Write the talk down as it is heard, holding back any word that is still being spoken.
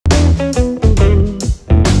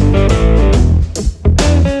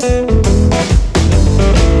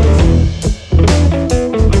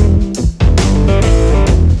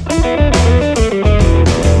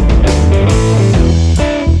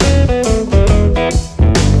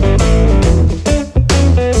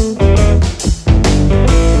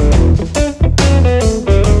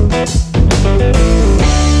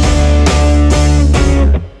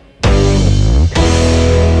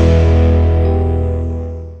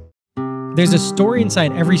There's a story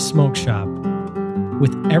inside every smoke shop,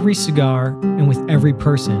 with every cigar and with every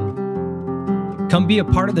person. Come be a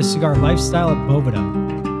part of the cigar lifestyle at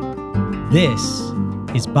Boveda. This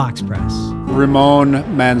is Box Press. Remon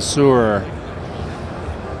Mansour,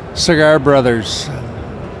 Cigar Brothers.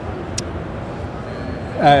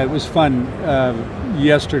 It was fun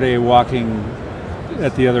yesterday walking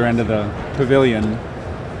at the other end of the pavilion,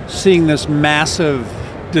 seeing this massive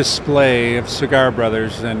display of Cigar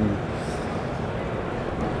Brothers and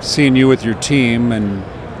seeing you with your team and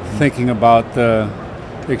thinking about the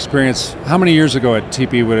experience. How many years ago at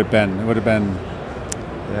TP would it have been? It would have been...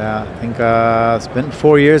 Yeah, I think it's been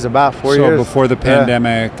 4 years, about 4 years. So before the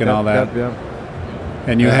pandemic and all that. Yep.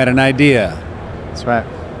 And you had an idea. That's right.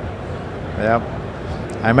 Yep.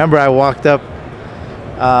 I remember I walked up.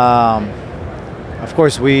 Of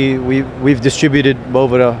course, we've distributed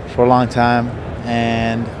Boveda for a long time,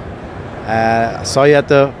 and I saw you at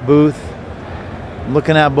the booth,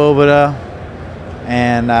 looking at Boveda,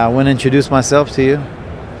 and I went and introduced myself to you,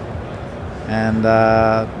 and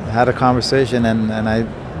had a conversation, and I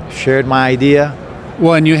shared my idea.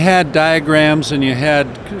 Well, and you had diagrams and you had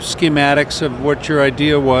schematics of what your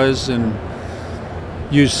idea was, and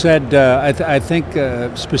you said, I think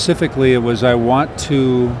specifically it was, I want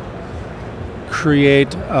to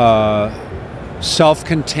create a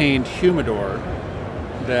self-contained humidor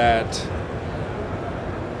that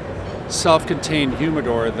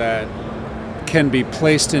can be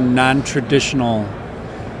placed in non-traditional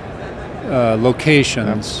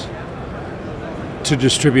locations to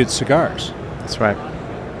distribute cigars. That's right.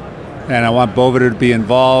 And I want Boveda to be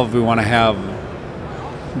involved. We want to have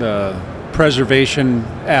the preservation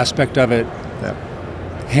aspect of it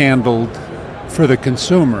handled for the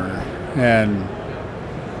consumer. And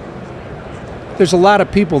there's a lot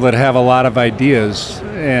of people that have a lot of ideas,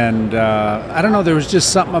 and I don't know, there was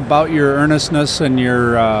just something about your earnestness and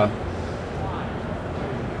your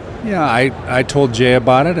I told Jay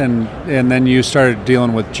about it, and then you started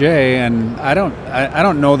dealing with Jay, and I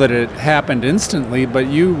don't know that it happened instantly, but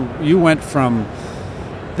you went from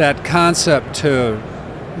that concept to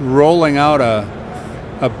rolling out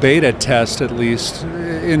a beta test, at least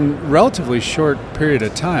in relatively short period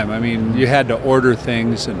of time. I mean, you had to order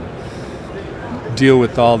things and deal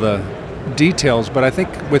with all the details, but I think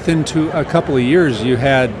within a couple of years you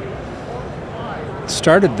had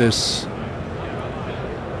started this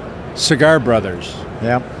Cigar Brothers.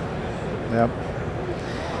 Yep.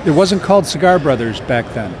 It wasn't called Cigar Brothers back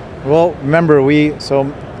then. Well, remember, me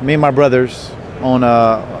and my brothers own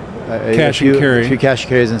a few cash and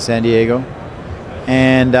carries in San Diego.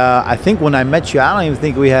 And I think when I met you, I don't even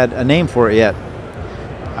think we had a name for it yet.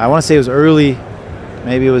 I want to say it was early,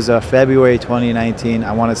 maybe it was February 2019,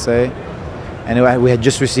 I want to say. And we had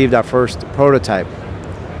just received our first prototype,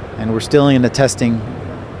 and we're still in the testing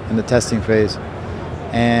phase.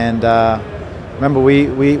 And remember,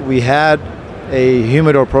 we had a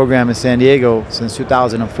humidor program in San Diego since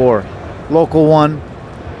 2004, local one.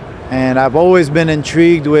 And I've always been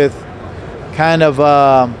intrigued with kind of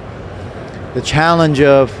the challenge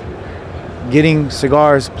of getting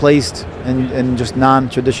cigars placed in just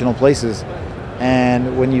non-traditional places.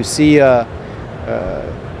 And when you see the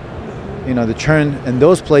churn in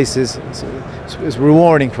those places, it's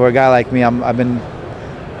rewarding for a guy like me.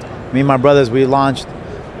 Me and my brothers, we launched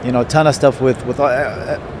a ton of stuff with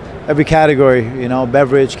every category,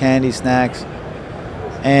 beverage, candy, snacks.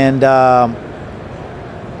 And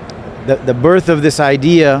the birth of this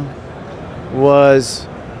idea was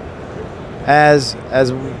as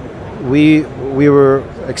we were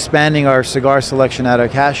expanding our cigar selection at our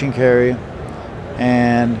cash and carry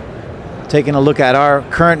and taking a look at our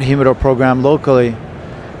current humidor program locally.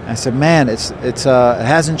 I said, man, it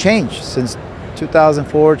hasn't changed since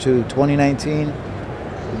 2004 to 2019.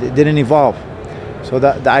 It didn't evolve. So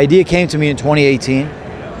the idea came to me in 2018,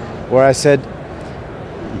 where I said,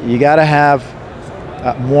 you got to have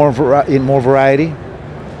more variety,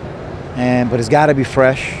 but it's got to be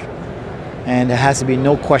fresh, and there has to be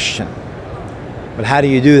no question. But how do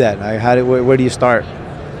you do that? Where do you start?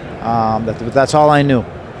 That's all I knew.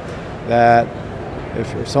 That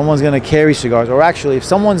if someone's going to carry cigars, or actually if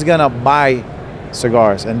someone's going to buy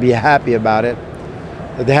cigars and be happy about it,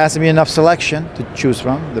 that there has to be enough selection to choose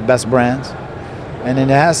from, the best brands, and then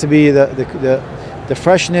there has to be the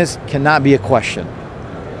freshness cannot be a question.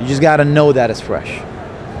 You just got to know that it's fresh.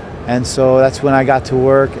 And so that's when I got to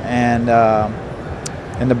work, and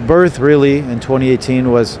the birth really in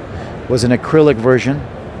 2018 was an acrylic version,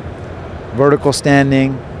 vertical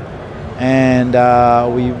standing, and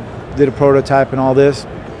we did a prototype and all this.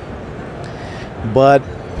 But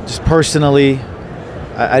just personally,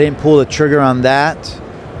 I didn't pull the trigger on that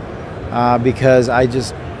because I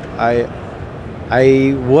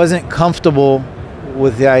wasn't comfortable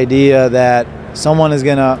with the idea that someone is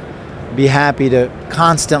gonna be happy to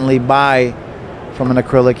constantly buy from an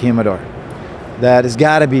acrylic humidor. That has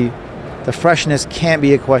got to be, the freshness can't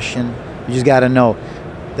be a question. You just got to know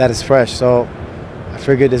that it's fresh. So I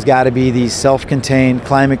figured there's got to be these self-contained,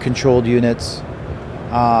 climate-controlled units.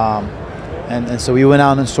 And so we went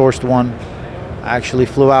out and sourced one. I actually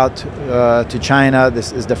flew out to China.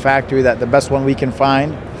 This is the factory, the best one we can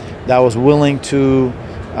find, that was willing to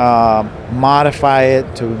modify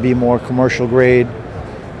it to be more commercial grade,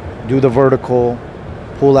 do the vertical,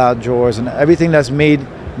 pull out drawers, and everything that's made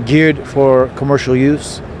geared for commercial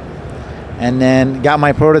use. And then got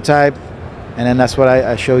my prototype, and then that's what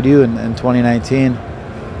I showed you in 2019.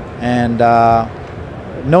 And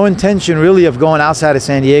no intention really of going outside of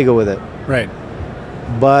San Diego with it. Right.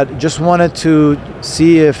 But just wanted to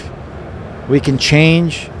see if we can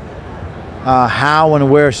change how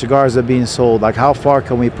and where cigars are being sold. Like, how far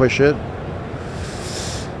can we push it?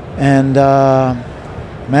 And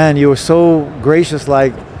man, you were so gracious.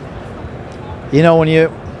 Like, you know, when you,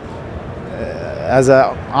 as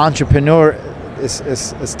an entrepreneur,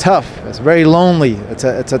 it's tough. It's very lonely. It's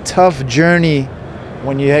a tough journey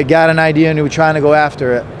when you had got an idea and you were trying to go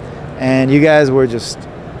after it. And you guys were just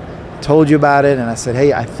told you about it, and I said,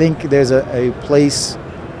 hey, I think there's a place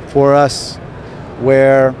for us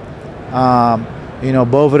where you know,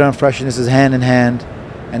 Boveda and freshness is hand in hand,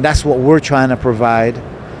 and that's what we're trying to provide.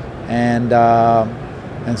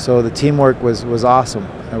 And so the teamwork was awesome,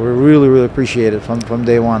 and we really appreciate it from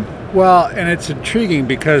day one. Well, and it's intriguing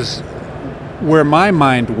because where my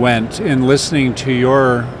mind went in listening to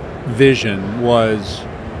your vision was,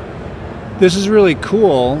 this is really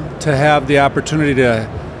cool to have the opportunity to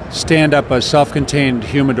stand up a self-contained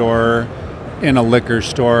humidor in a liquor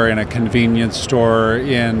store, in a convenience store,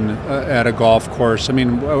 at a golf course. I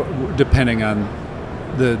mean, depending on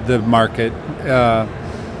the market.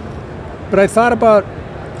 But I thought about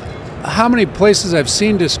how many places I've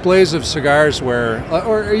seen displays of cigars where,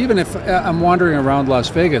 or even if I'm wandering around Las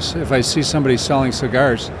Vegas, if I see somebody selling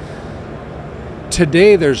cigars,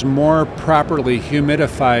 today there's more properly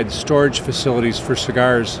humidified storage facilities for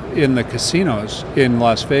cigars in the casinos in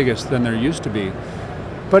Las Vegas than there used to be.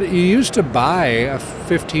 But you used to buy a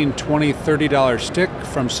 $15, $20, $30 stick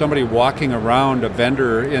from somebody walking around, a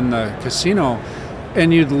vendor in the casino,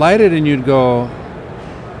 and you'd light it and you'd go,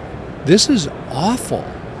 this is awful.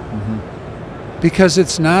 Mm-hmm. Because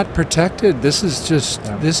it's not protected. This is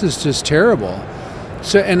just terrible.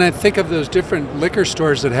 So, and I think of those different liquor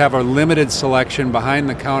stores that have a limited selection behind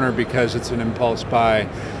the counter because it's an impulse buy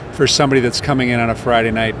for somebody that's coming in on a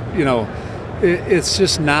Friday night. You know, it's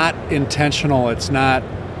just not intentional. It's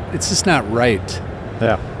just not right.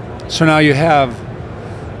 Yeah. So now you have,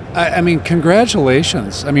 I mean,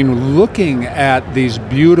 congratulations. I mean, looking at these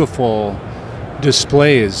beautiful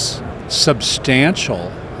displays,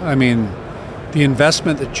 substantial. I mean, the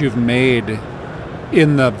investment that you've made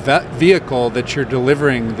in the vehicle that you're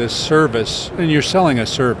delivering this service, and you're selling a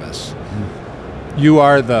service. Mm-hmm. You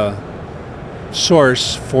are the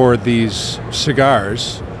source for these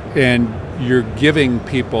cigars, and you're giving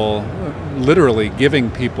people, literally giving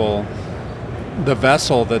people, the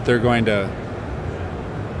vessel that they're going to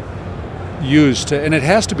use to, and it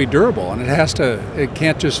has to be durable, and it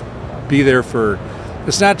can't just be there for,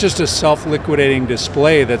 it's not just a self-liquidating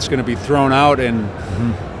display that's going to be thrown out in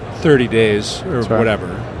 30 days or whatever.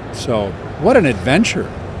 So what an adventure.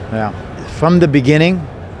 Yeah. From the beginning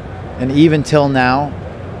and even till now,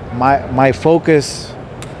 my focus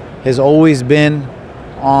has always been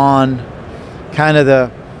on kind of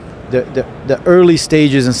the early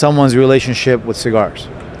stages in someone's relationship with cigars.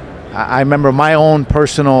 I remember my own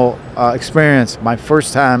personal experience. My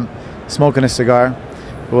first time smoking a cigar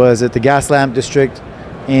was at the Gas Lamp District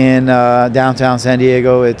in downtown San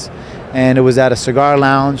Diego. And it was at a cigar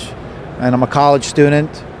lounge, and I'm a college student,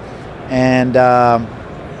 and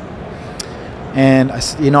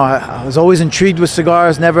you know, I was always intrigued with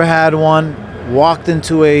cigars, never had one. Walked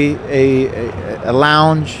into a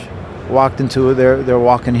lounge, walked into their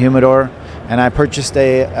walk-in humidor, and I purchased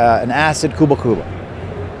an acid Cuba Cuba.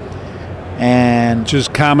 And which is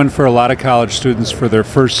common for a lot of college students for their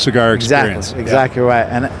first cigar experience. Exactly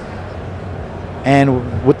right.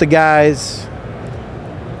 And with the guys,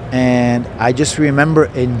 and I just remember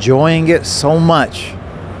enjoying it so much,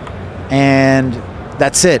 and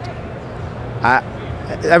that's it.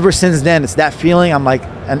 Ever since then, it's that feeling. I'm like,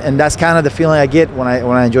 and that's kind of the feeling I get when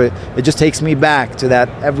I enjoy it. It just takes me back to that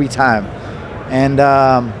every time. And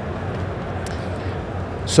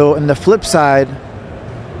so, in the flip side,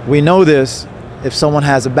 we know this, if someone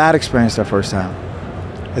has a bad experience their first time,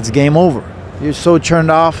 it's game over. You're so turned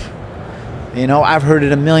off. You know, I've heard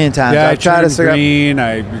it a million times. Yeah, I've tried turned green.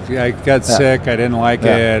 I got sick. I didn't like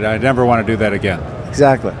it. I never want to do that again.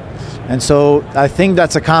 Exactly. And so I think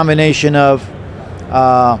that's a combination of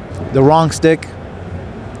the wrong stick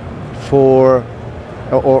for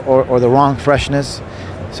or the wrong freshness.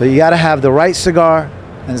 So you got to have the right cigar,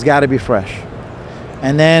 and it's got to be fresh.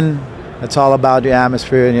 And then it's all about the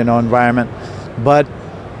atmosphere and, you know, environment. But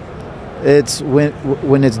it's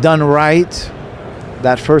when it's done right,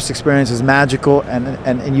 that first experience is magical.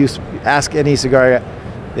 And you ask any cigar guy,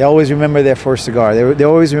 they always remember their first cigar. They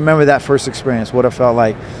always remember that first experience, what it felt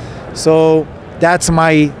like. So that's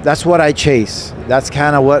what I chase. That's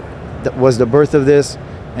kind of what was the birth of this,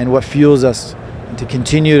 and what fuels us to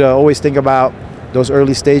continue to always think about those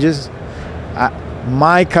early stages.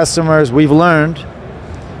 My customers, we've learned,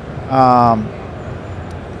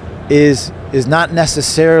 is not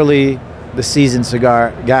necessarily the seasoned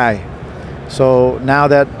cigar guy. So now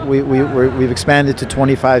that we've expanded to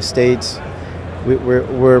 25 states,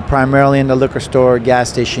 we're primarily in the liquor store, gas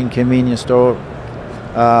station, convenience store,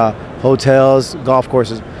 hotels, golf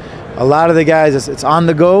courses. A lot of the guys, it's on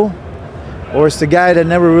the go, or it's the guy that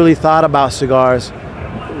never really thought about cigars,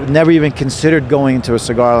 never even considered going into a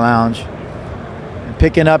cigar lounge, and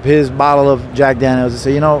picking up his bottle of Jack Daniels and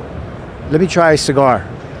say, you know, let me try a cigar.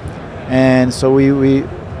 And so we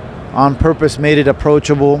on purpose made it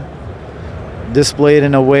approachable, displayed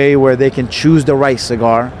in a way where they can choose the right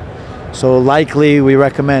cigar. So likely we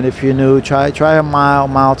recommend, if you're new, try a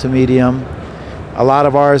mild to medium. A lot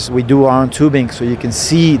of ours, we do our own tubing, so they can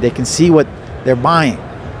see what they're buying,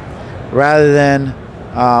 rather than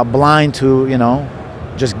blind to, you know,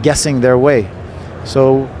 just guessing their way.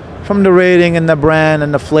 So from the rating and the brand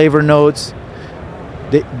and the flavor notes,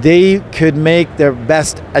 they could make their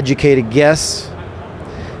best educated guess.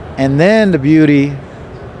 And then the beauty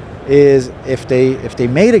is if they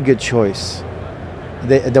made a good choice,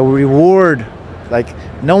 the reward, like,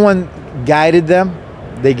 no one guided them,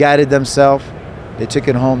 they guided themselves. They took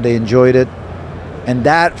it home, they enjoyed it, and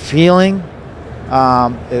that feeling,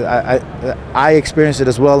 I experienced it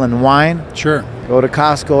as well in wine. Sure. Go to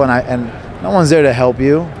Costco and no one's there to help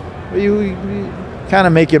you. You kind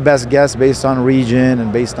of make your best guess based on region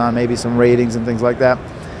and based on maybe some ratings and things like that.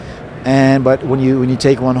 But when you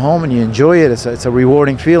take one home and you enjoy it, it's a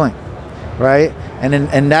rewarding feeling, right?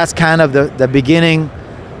 And that's kind of the beginning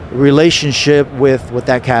relationship with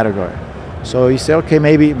that category. So you say, okay,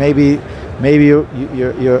 maybe you're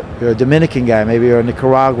a Dominican guy, maybe you're a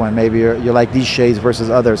Nicaraguan, maybe you're like these shades versus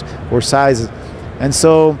others, or sizes. And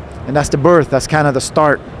that's the birth, that's kind of the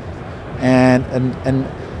start. And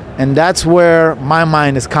that's where my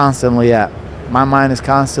mind is constantly at. My mind is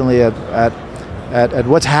constantly at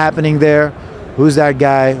what's happening there, who's that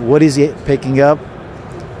guy, what is he picking up,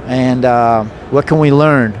 and what can we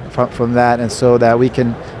learn from that, and so that we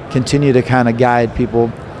can continue to kind of guide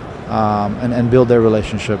people and build their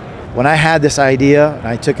relationship. When I had this idea,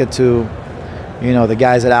 I took it to, you know, the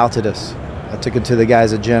guys at Altadis, I took it to the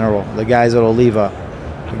guys at General, the guys at Oliva,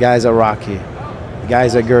 the guys at Rocky, the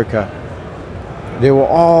guys at Gurkha. They were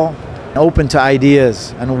all open to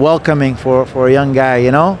ideas and welcoming for a young guy,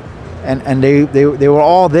 you know, and they were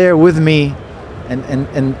all there with me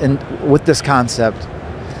and with this concept.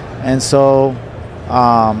 And so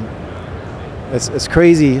it's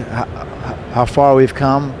crazy how far we've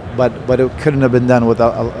come, but it couldn't have been done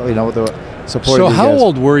without, you know, with the support. So of these how guys.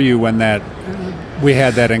 old were you when we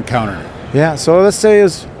had that encounter? Yeah, so let's say it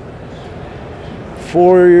was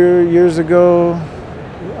 4 years ago.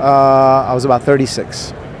 I was about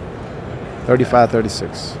 36, 35,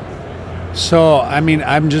 36. So, I mean,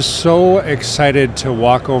 I'm just so excited to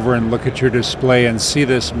walk over and look at your display and see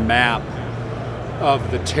this map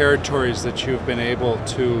of the territories that you've been able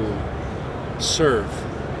to serve.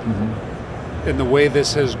 Mm-hmm. And the way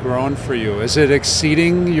this has grown for you. Is it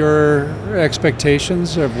exceeding your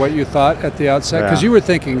expectations of what you thought at the outset? Because you were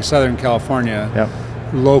thinking Southern California,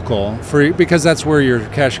 local, because that's where your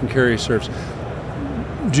cash and carry serves.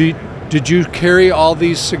 Did you carry all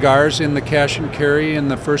these cigars in the cash and carry in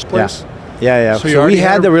the first place? Yeah. So we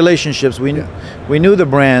had the relationships. We knew the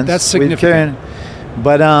brands. That's significant.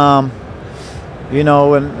 But you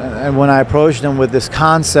know, and when I approached them with this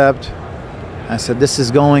concept, I said, this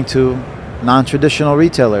is going to non-traditional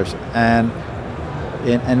retailers, and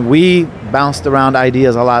we bounced around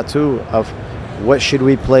ideas a lot too of what should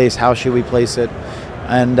we place, how should we place it,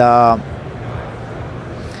 and I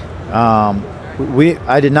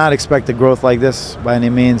did not expect the growth like this by any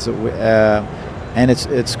means, and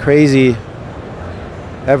it's crazy.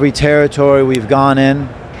 Every territory we've gone in,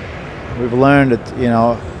 we've learned that, you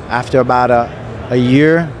know, after about a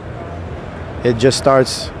year, it just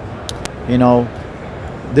starts, you know,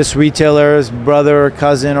 this retailer's brother or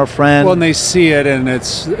cousin or friend. Well, and they see it, and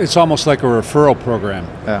it's almost like a referral program.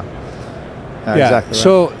 Yeah. Yeah. Exactly.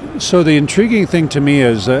 Right. So the intriguing thing to me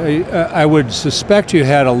is I would suspect you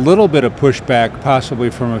had a little bit of pushback,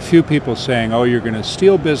 possibly from a few people saying, "Oh, you're going to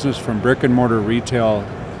steal business from brick and mortar retail.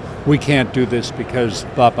 We can't do this because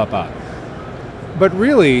blah blah blah." But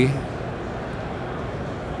really,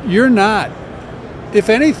 you're not. If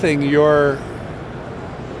anything, you're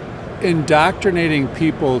indoctrinating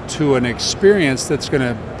people to an experience that's going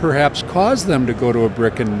to perhaps cause them to go to a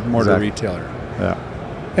brick and mortar retailer. Yeah.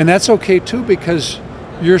 And that's okay too, because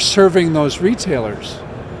you're serving those retailers.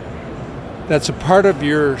 That's a part of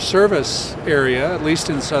your service area, at least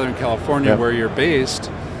in Southern California, where you're based.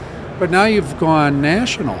 But now you've gone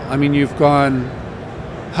national. I mean, you've gone,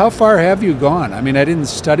 how far have you gone? I mean, I didn't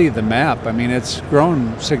study the map. I mean, it's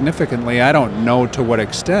grown significantly. I don't know to what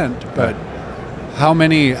extent, but how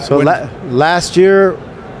many? So last year,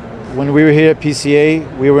 when we were here at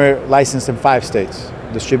PCA, we were licensed in 5 states,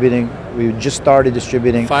 distributing. We just started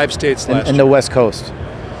distributing 5 states in the West Coast.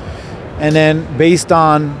 And then based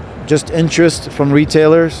on just interest from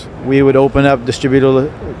retailers, we would open up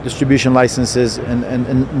distribution licenses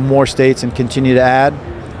in more states and continue to add.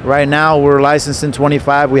 Right now, we're licensed in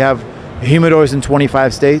 25. We have humidors in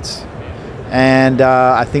 25 states. And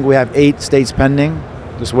I think we have 8 states pending,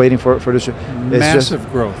 just waiting for distribution. Massive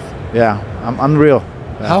growth. Yeah, I'm unreal.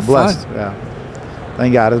 How blessed. fun. Yeah.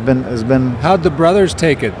 Thank God. It's been. How'd the brothers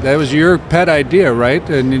take it? That was your pet idea, right?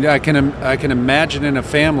 And I can imagine in a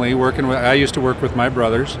family working with. I used to work with my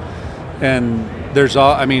brothers, and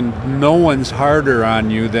no one's harder on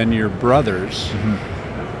you than your brothers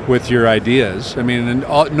with your ideas. I mean, and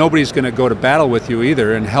nobody's going to go to battle with you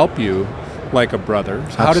either and help you like a brother.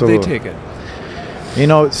 So how did they take it? You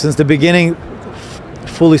know, since the beginning,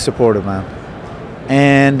 fully supportive, man.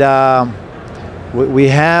 And we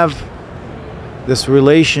have this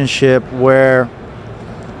relationship where,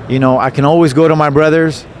 you know, I can always go to my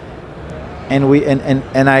brothers and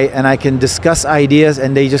I can discuss ideas,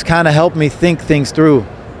 and they just kind of help me think things through.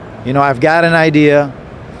 You know, I've got an idea,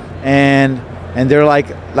 and they're like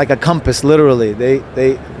a compass, literally.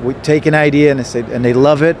 We take an idea and they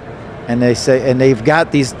love it, and they've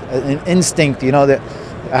got an instinct, you know, that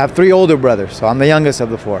I have 3 older brothers, so I'm the youngest of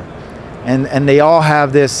the 4. And they all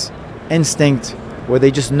have this instinct where they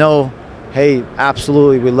just know, hey,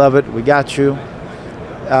 absolutely, we love it, we got you.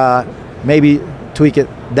 Maybe tweak it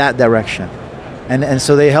that direction. And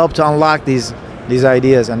so they help to unlock these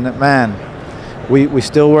ideas. And man, we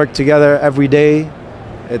still work together every day.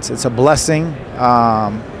 It's a blessing.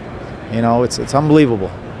 You know, it's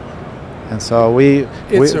unbelievable. And so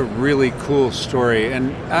it's a really cool story.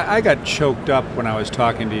 And I got choked up when I was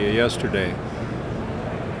talking to you yesterday,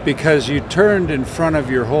 because you turned in front of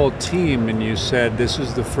your whole team and you said, this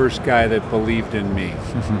is the first guy that believed in me,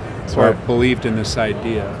 or believed in this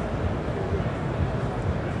idea.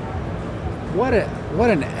 What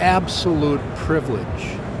an absolute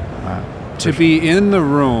privilege to be in the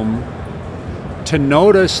room, to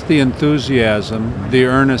notice the enthusiasm, the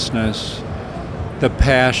earnestness, the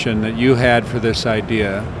passion that you had for this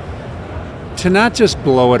idea, to not just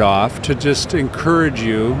blow it off, to just encourage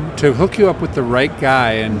you, to hook you up with the right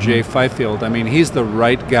guy in Jay Fifield. I mean, he's the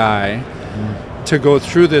right guy to go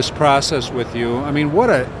through this process with you. I mean, what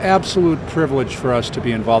an absolute privilege for us to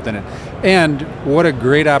be involved in it. And what a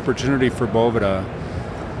great opportunity for Boveda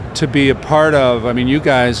to be a part of. I mean, you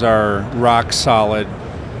guys are rock solid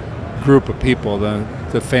group of people,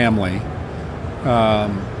 the family.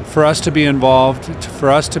 For us to be involved, for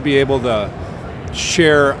us to be able to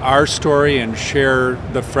share our story and share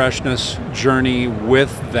the freshness journey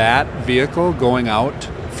with that vehicle, going out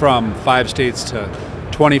from 5 states to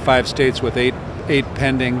 25 states with 8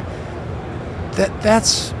 pending.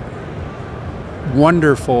 That's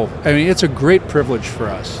wonderful. I mean, it's a great privilege for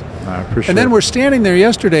us. I appreciate it. And then we're standing there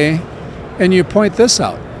yesterday, and you point this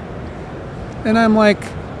out, and I'm like,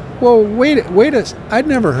 well, wait I'd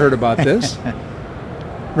never heard about this.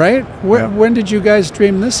 Right? When did you guys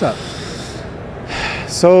dream this up?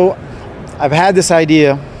 So I've had this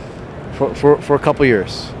idea for a couple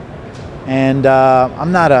years, and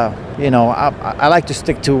I'm not I like to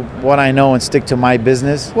stick to what I know and stick to my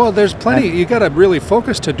business. Well, there's plenty. You got to really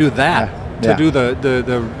focus to do that, to do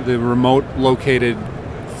the remote located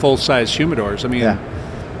full-size humidors. I mean,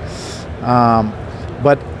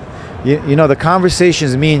 but you know, the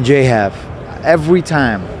conversations me and Jay have every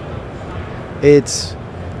time,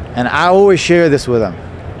 and I always share this with him.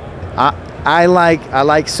 I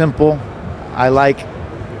like simple. I like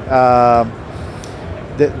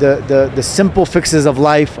The simple fixes of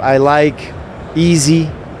life I like, easy,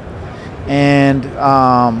 and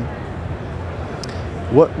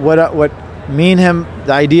what me and him,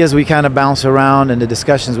 the ideas we kind of bounce around and the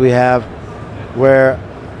discussions we have, where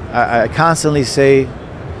I constantly say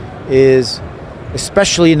is,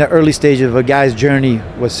 especially in the early stages of a guy's journey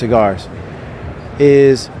with cigars,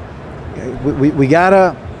 is we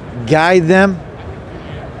gotta guide them,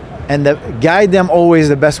 and guide them always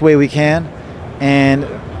the best way we can. And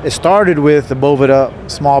it started with the Boveda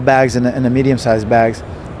small bags and the medium-sized bags,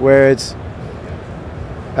 where it's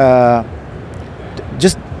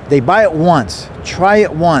just they buy it once, try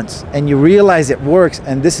it once, and you realize it works,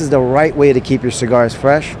 and this is the right way to keep your cigars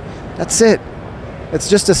fresh. That's it. It's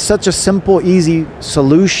just such a simple, easy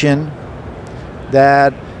solution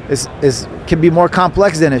that can be more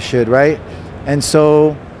complex than it should, right? And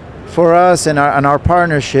so for us and our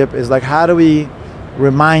partnership is like, how do we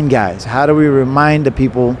remind guys? How do we remind the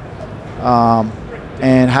people?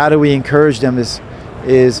 And how do we encourage them? Is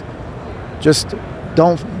just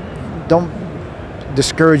don't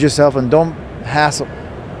discourage yourself and don't hassle.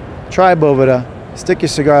 Try Boveda. Stick your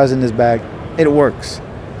cigars in this bag. It works.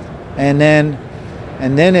 And then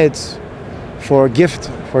it's for a gift.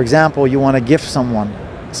 For example, you want to gift someone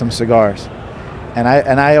some cigars, and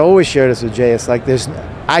I always share this with Jay. It's like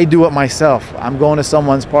I do it myself. I'm going to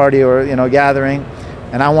someone's party or gathering,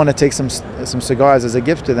 and I want to take some cigars as a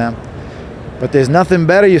gift to them. But there's nothing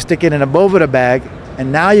better. You stick it in a Boveda bag,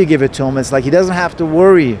 and now you give it to him. It's like he doesn't have to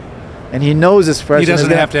worry, and he knows it's fresh. He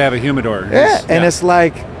doesn't have to have a humidor. Yeah, and it's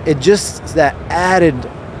like it just that added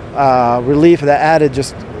relief, that added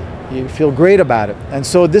just you feel great about it. And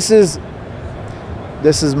so this is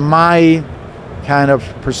my kind of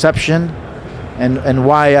perception and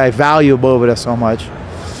why I value Boveda so much.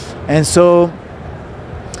 And so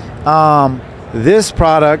this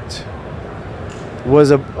product was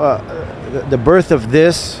the birth of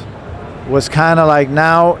this was kind of like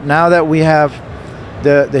now that we have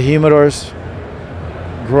the humidors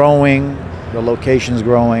growing, the locations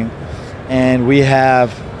growing, and we have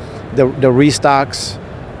the restocks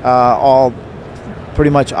all pretty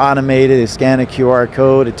much automated. They scan a QR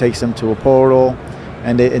code, it takes them to a portal,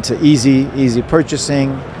 and it's an easy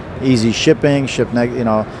purchasing, easy shipping,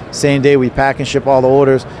 same day we pack and ship all the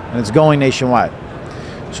orders, and it's going nationwide.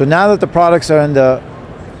 So now that the products are in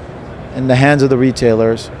the hands of the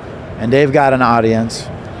retailers and they've got an audience,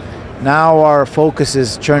 now our focus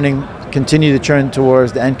is continue to turn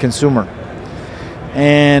towards the end consumer.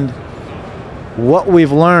 And what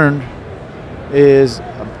we've learned is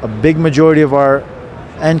a big majority of our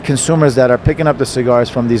end consumers that are picking up the cigars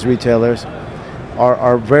from these retailers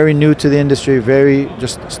are very new to the industry, very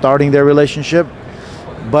just starting their relationship,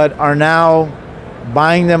 but are now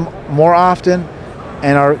buying them more often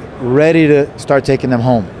and are ready to start taking them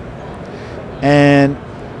home. And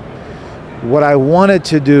what I wanted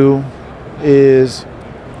to do is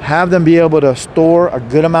have them be able to store a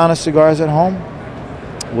good amount of cigars at home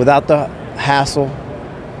without the hassle.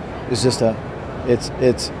 It's just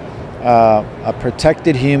it's a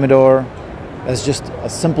protected humidor that's just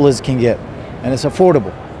as simple as it can get, and it's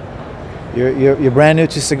affordable. You're brand new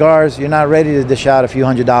to cigars. You're not ready to dish out a few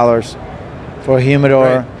 $100s for a humidor,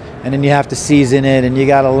 right. And then you have to season it, and you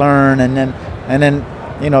got to learn, and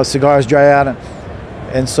then cigars dry out,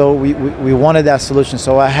 and so we wanted that solution.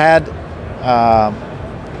 So I had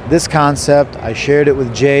this concept. I shared it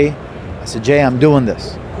with Jay. I said, Jay, I'm doing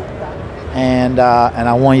this, and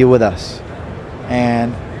I want you with us,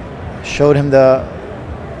 and showed him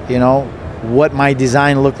what my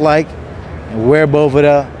design looked like and where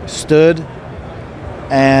Boveda stood,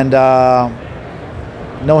 and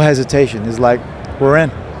no hesitation. It's like, we're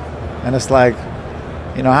in. And it's like,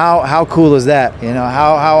 how cool is that?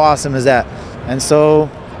 How awesome is that? And so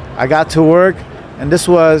I got to work, and this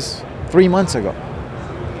was 3 months ago,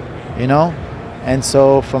 and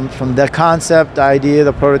so from the concept, the idea,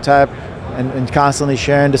 the prototype, and constantly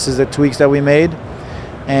sharing, this is the tweaks that we made,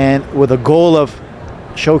 and with a goal of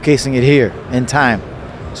showcasing it here in time.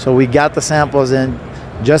 So we got the samples in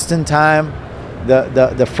just in time.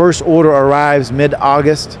 The first order arrives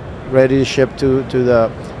mid-August, ready to ship to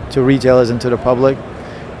retailers and to the public.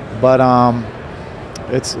 But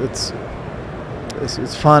it's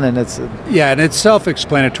fun, and and it's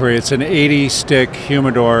self-explanatory. It's an 80-stick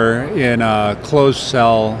humidor in a closed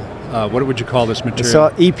cell. What would you call this material? So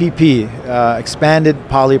EPP, expanded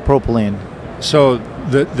polypropylene. So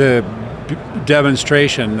the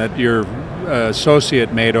demonstration that your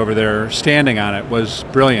associate made over there standing on it was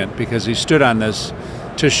brilliant, because he stood on this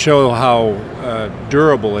to show how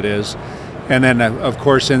durable it is. And then, of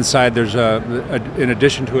course, inside there's in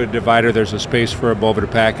addition to a divider, there's a space for a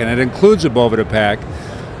Boveda pack, and it includes a Boveda pack.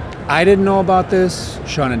 I didn't know about this.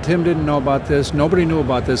 Sean and Tim didn't know about this. Nobody knew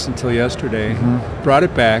about this until yesterday. Brought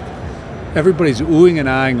it back. Everybody's oohing and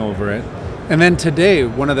eyeing over it. And then today,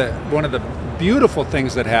 one of the beautiful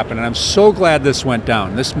things that happened, and I'm so glad this went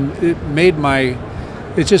down. It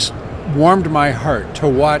just warmed my heart to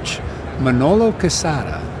watch Manolo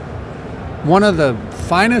Quesada, one of the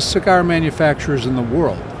finest cigar manufacturers in the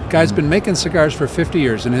world. Guy's been making cigars for 50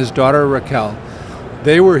 years, and his daughter Raquel,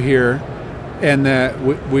 they were here, and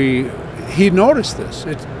he noticed this.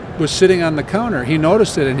 It was sitting on the counter. He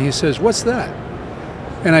noticed it, and he says, "What's that?"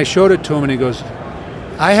 And I showed it to him, and he goes,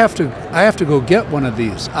 I have to go get one of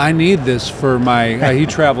these. I need this for my." He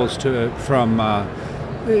travels from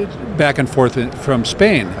back and forth from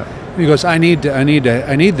Spain. And he goes, I need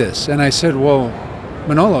this. And I said, "Well,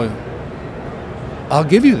 Manolo, I'll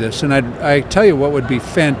give you this." And I tell you what would be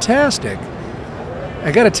fantastic.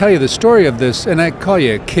 I got to tell you the story of this. And I call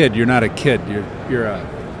you a kid. You're not a kid. You're a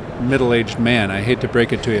middle-aged man. I hate to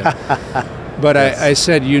break it to you. But yes. I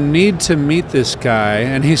said, "You need to meet this guy."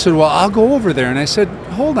 And he said, "Well, I'll go over there." And I said,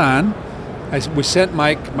 "Hold on." We sent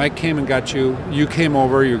Mike. Mike came and got you. You came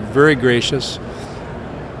over. You're very gracious.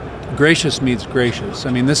 Gracious means gracious.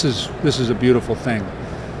 I mean, this is a beautiful thing.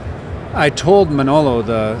 I told Manolo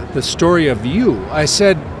the story of you. I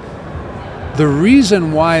said, the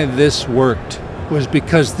reason why this worked was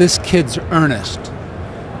because this kid's earnest.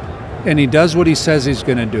 And he does what he says he's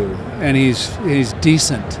going to do. And he's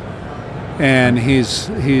decent. And he's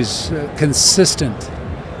consistent.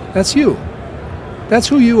 That's you. That's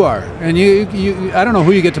who you are. And you I don't know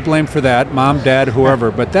who you get to blame for that, mom, dad, whoever,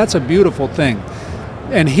 but that's a beautiful thing.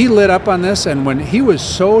 And he lit up on this, and when he was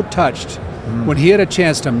so touched, when he had a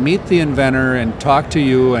chance to meet the inventor and talk to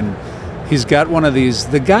you, and he's got one of these,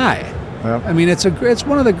 the guy. Yep. I mean, it's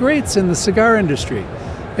one of the greats in the cigar industry.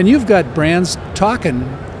 And you've got brands talking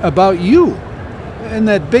about you in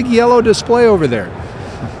that big yellow display over there.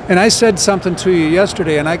 And I said something to you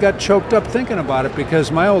yesterday, and I got choked up thinking about it,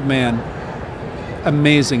 because my old man,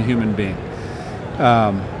 amazing human being,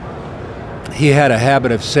 he had a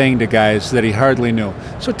habit of saying to guys that he hardly knew,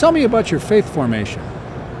 "So tell me about your faith formation."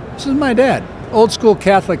 This is my dad, old school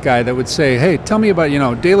Catholic guy that would say, "Hey, tell me about,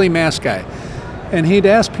 daily mass guy." And he'd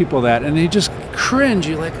ask people that, and he'd just cringe.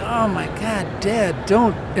 You're like, "Oh my God, Dad,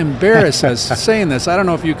 don't embarrass us saying this." I don't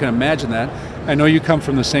know if you can imagine that. I know you come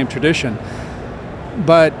from the same tradition.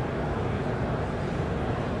 But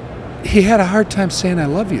he had a hard time saying "I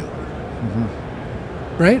love you,"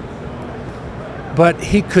 right? But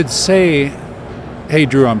he could say, "Hey,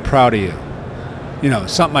 Drew, I'm proud of you.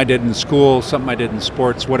 Something I did in school, something I did in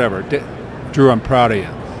sports, whatever. Drew, I'm proud of you."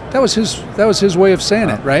 That was his way of saying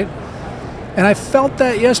it, right? And I felt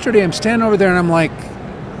that yesterday. I'm standing over there, and I'm like,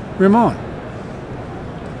 "Remon,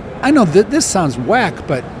 I know that this sounds whack,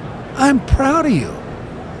 but I'm proud of you.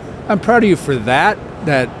 I'm proud of you for that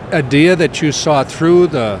idea that you saw through,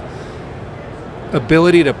 the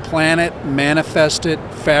ability to plan it, manifest it,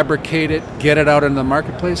 fabricate it, get it out in the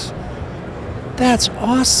marketplace. That's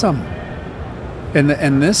awesome."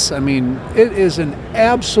 And this, I mean, it is an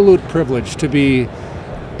absolute privilege to be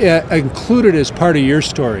included as part of your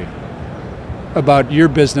story about your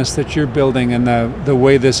business that you're building and the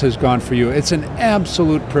way this has gone for you. It's an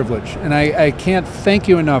absolute privilege, and I can't thank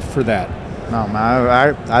you enough for that. No,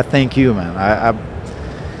 man, I thank you, man.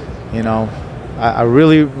 I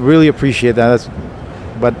really, really appreciate that.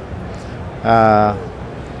 But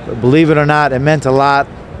believe it or not, it meant a lot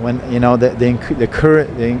when the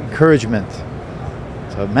encouragement.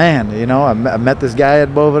 So, man, I met this guy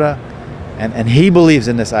at Boveda, and he believes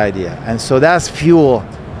in this idea, and so that's fuel.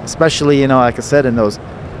 Especially, like I said, in those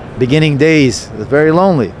beginning days, it's very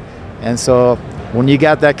lonely, and so when you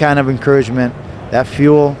got that kind of encouragement, that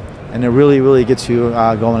fuel, and it really, really gets you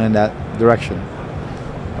going in that direction.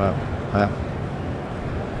 Wow.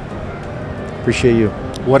 Appreciate you.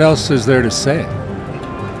 What else is there to say?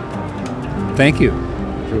 Thank you.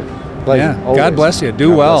 Pleasure. Yeah. God bless you.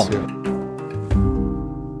 Do well.